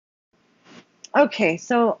Okay,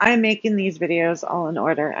 so I'm making these videos all in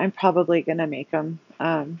order. I'm probably gonna make them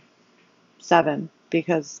seven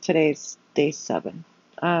because today's day seven.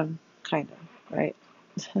 Kind of, right?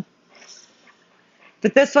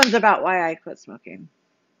 But this one's about why I quit smoking.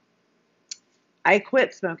 I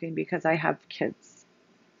quit smoking because I have kids.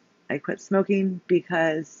 I quit smoking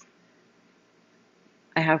because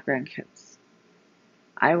I have grandkids.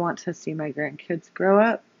 I want to see my grandkids grow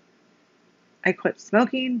up. I quit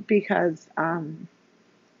smoking because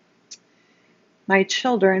my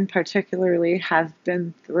children, particularly, have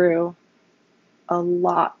been through a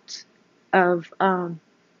lot of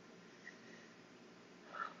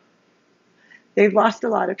they've lost a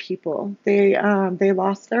lot of people. They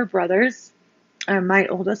lost their brothers, my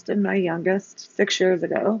oldest and my youngest, 6 years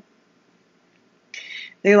ago.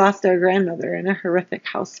 They lost their grandmother in a horrific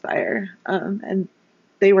house fire, and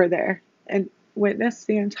they were there and witnessed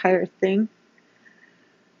the entire thing.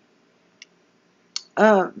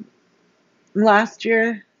 Um, Last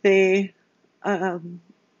year, they um,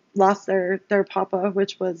 lost their papa,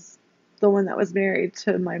 which was the one that was married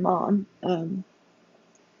to my mom,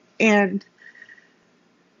 and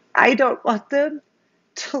I don't want them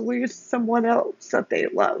to lose someone else that they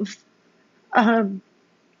love. Um,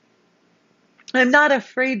 I'm not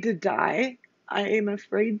afraid to die. I am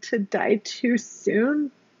afraid to die too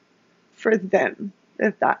soon for them,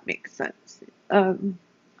 if that makes sense. Um,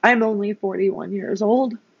 I'm only 41 years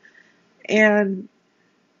old, and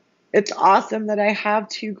it's awesome that I have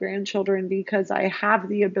two grandchildren because I have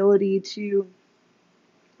the ability to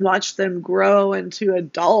watch them grow into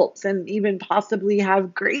adults and even possibly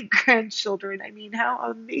have great grandchildren. I mean, how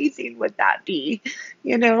amazing would that be?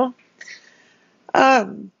 You know?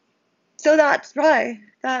 Um, so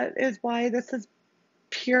that is why this is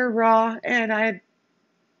pure raw, and I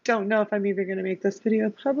don't know if I'm even going to make this video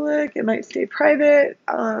public. It might stay private.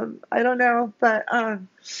 I don't know, but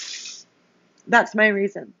that's my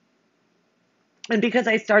reason. And because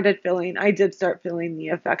I did start feeling the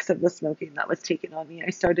effects of the smoking that was taken on me. I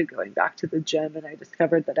started going back to the gym, and I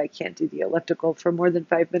discovered that I can't do the elliptical for more than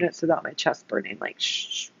 5 minutes without my chest burning like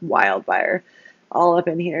wildfire all up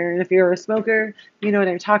in here. And if you're a smoker, you know what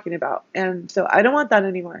I'm talking about. And so I don't want that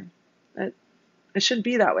anymore. It, it shouldn't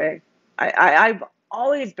be that way. I've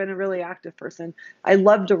always been a really active person. I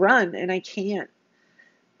love to run, and I can't.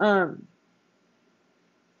 Um,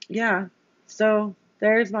 yeah. So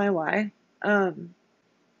there's my why. Um,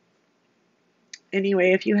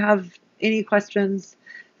 Anyway, if you have any questions,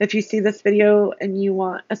 if you see this video and you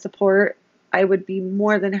want a support, I would be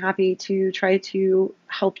more than happy to try to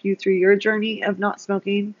help you through your journey of not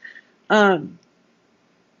smoking. Um,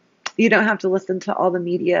 you don't have to listen to all the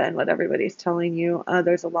media and what everybody's telling you.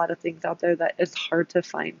 There's a lot of things out there that is hard to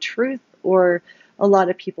find truth, or a lot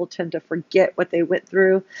of people tend to forget what they went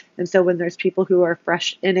through. And so when there's people who are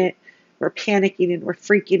fresh in it, we're panicking and we're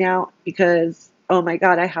freaking out because, oh my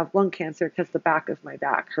God, I have lung cancer because the back of my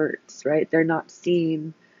back hurts, right? They're not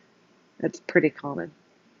seeing it's pretty common.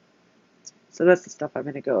 So that's the stuff I'm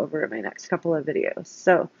going to go over in my next couple of videos.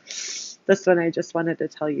 So this one, I just wanted to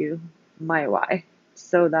tell you my why,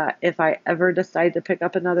 so that if I ever decide to pick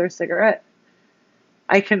up another cigarette,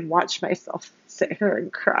 I can watch myself sit here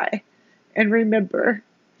and cry and remember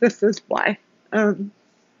this is why. Um,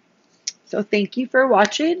 so thank you for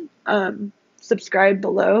watching. Subscribe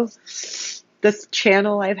below. This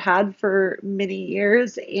channel I've had for many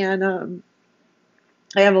years, and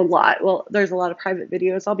I have a lot. Well, there's a lot of private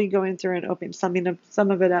videos. I'll be going through and opening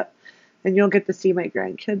some of it up, and you'll get to see my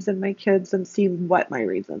grandkids and my kids and see what my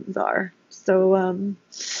reasons are. So,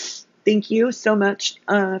 thank you so much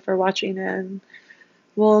for watching, and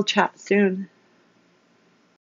we'll chat soon.